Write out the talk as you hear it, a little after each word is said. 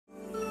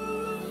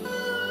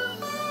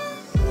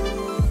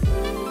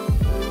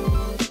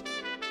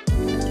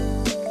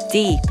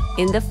Deep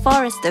in the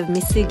forest of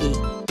Misugi,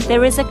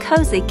 there is a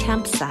cozy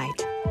campsite.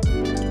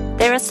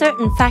 There are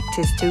certain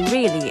factors to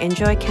really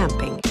enjoy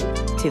camping: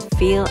 to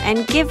feel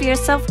and give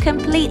yourself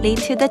completely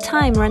to the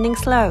time running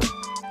slow,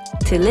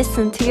 to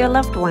listen to your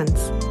loved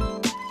ones,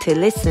 to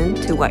listen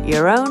to what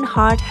your own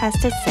heart has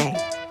to say.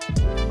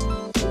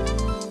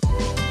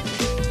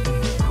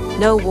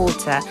 No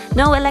water,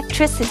 no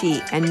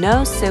electricity, and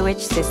no sewage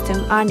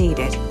system are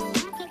needed.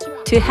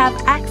 To have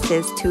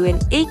access to an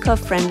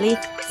eco-friendly,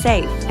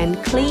 safe, and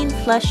clean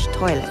flush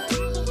toilet.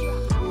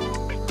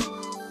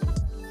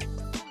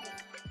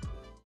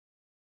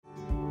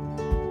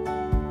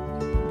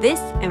 This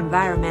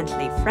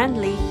environmentally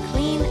friendly,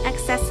 clean,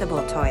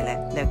 accessible toilet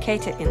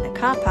located in the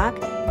car park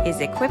is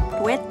equipped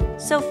with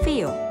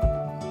Sofil.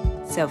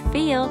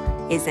 Sofil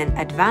is an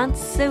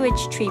advanced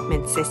sewage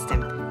treatment system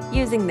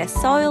using the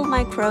soil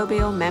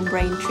microbial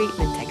membrane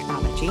treatment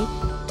technology,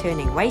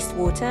 turning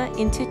wastewater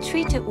into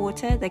treated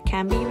water that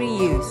can be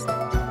reused.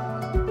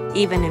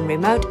 Even in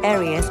remote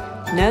areas,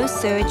 no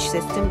sewage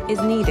system is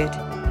needed.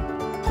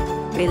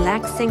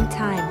 Relaxing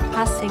time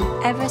passing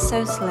ever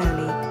so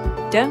slowly.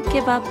 Don't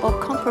give up or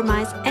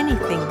compromise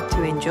anything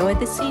to enjoy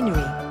the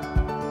scenery.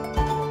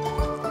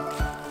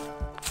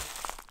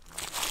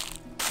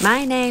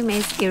 My name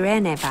is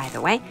Irene, by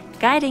the way,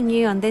 guiding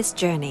you on this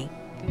journey.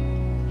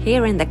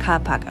 Here in the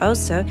car park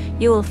also,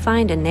 you will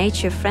find a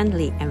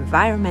nature-friendly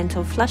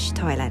environmental flush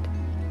toilet.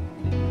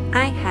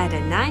 I had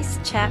a nice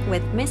chat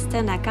with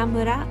Mr.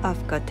 Nakamura of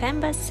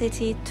Gotemba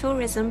City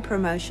Tourism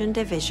Promotion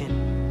Division.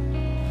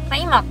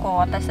 今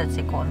私た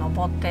ち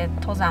登って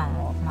登山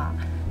を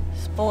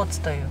スポー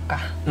ツというか、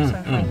そういう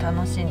風に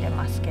楽しんで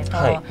ますけど、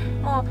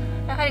も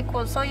うやはり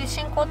そういう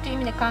信仰という意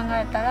味で考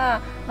えた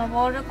ら、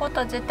登るこ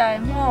と自体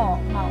も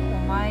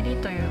お参り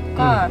という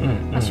か、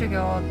修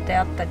行で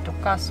あったりと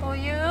か、そう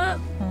いう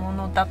も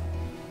のだっ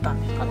た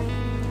んですかね。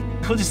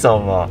富士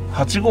山は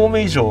8合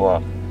目以上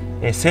は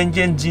浅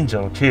間神社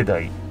の境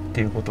内と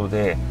いうこと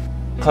で、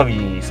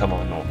神様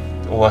の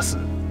おわす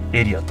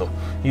エリアと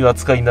いう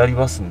扱いになり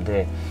ますん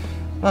で、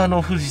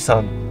富士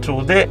山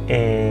頂で、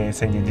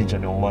浅間神社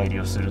にお参り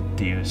をするっ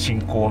ていう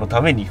信仰の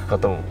ために行く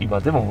方も今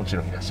でももち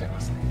ろんいらっしゃいま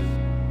すね。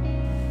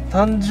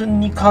単純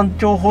に環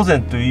境保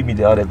全という意味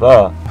であれ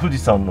ば、富士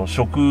山の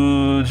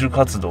植樹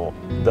活動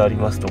であり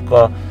ますと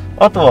か、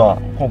あとは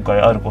今回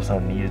アルコさ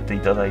んに入れてい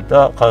ただい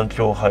た環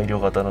境配慮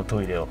型の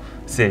トイレを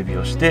整備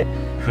をして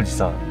富士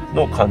山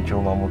の環境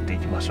を守ってい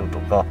きましょうと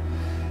か、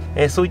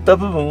そういった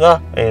部分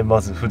が、ま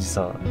ず富士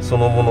山そ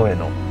のものへ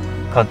の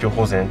環境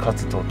保全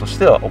活動とし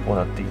ては行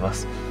っていま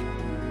す。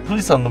富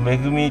士山の恵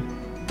み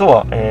と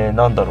は、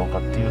何だろうか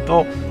っていう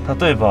と、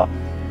例えば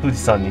富士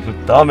山に降っ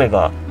た雨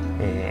が、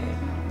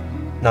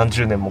何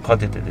十年もか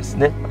けてです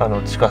ね、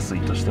地下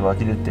水として湧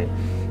き出て、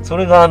そ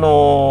れが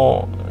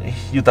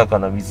豊か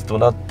な水と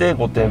なって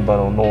御殿場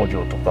の農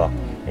業とか、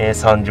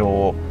産業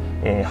を、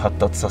発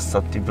達させた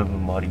っていう部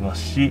分もありま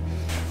すし、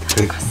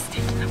なんか素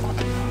敵なこ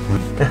と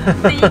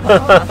っていいこと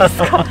なんで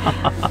すか。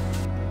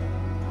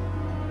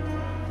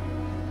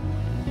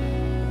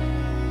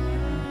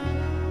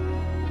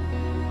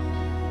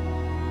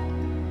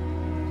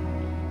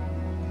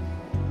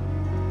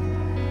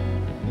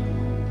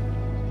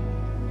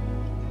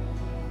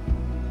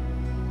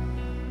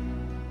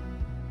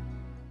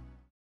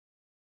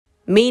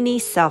Mini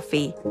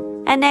Sophie,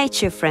 a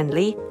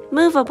nature-friendly,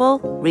 movable,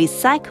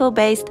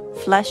 recycle-based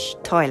flush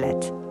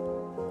toilet.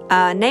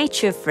 Our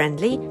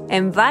nature-friendly,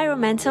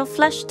 environmental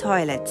flush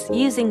toilets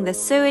using the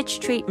sewage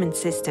treatment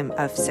system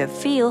of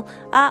Sofil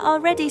are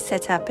already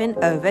set up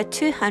in over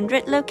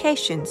 200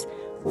 locations,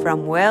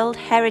 from World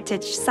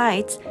Heritage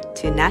sites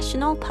to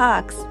national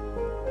parks